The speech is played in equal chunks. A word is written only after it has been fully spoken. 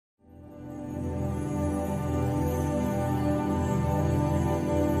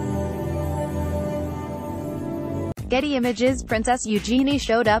Getty Images Princess Eugenie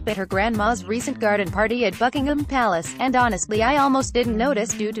showed up at her grandma's recent garden party at Buckingham Palace, and honestly I almost didn't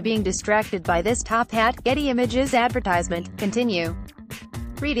notice due to being distracted by this top hat. Getty Images Advertisement. Continue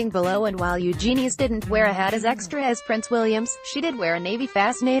reading below. And while Eugenie's didn't wear a hat as extra as Prince William's, she did wear a navy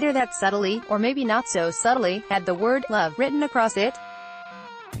fascinator that subtly, or maybe not so subtly, had the word love written across it.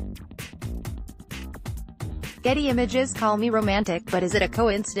 Getty Images Call me romantic, but is it a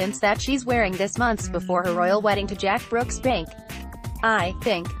coincidence that she's wearing this months before her royal wedding to Jack Brooks Bank? I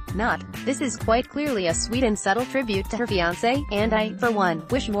think not. This is quite clearly a sweet and subtle tribute to her fiancé, and I, for one,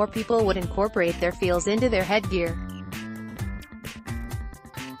 wish more people would incorporate their feels into their headgear.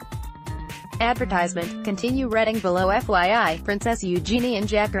 Advertisement. Continue reading below. FYI, Princess Eugenie and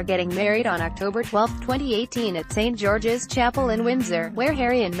Jack are getting married on October 12, 2018 at St. George's Chapel in Windsor, where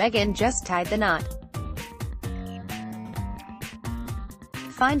Harry and Meghan just tied the knot.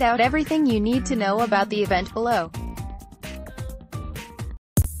 Find out everything you need to know about the event below.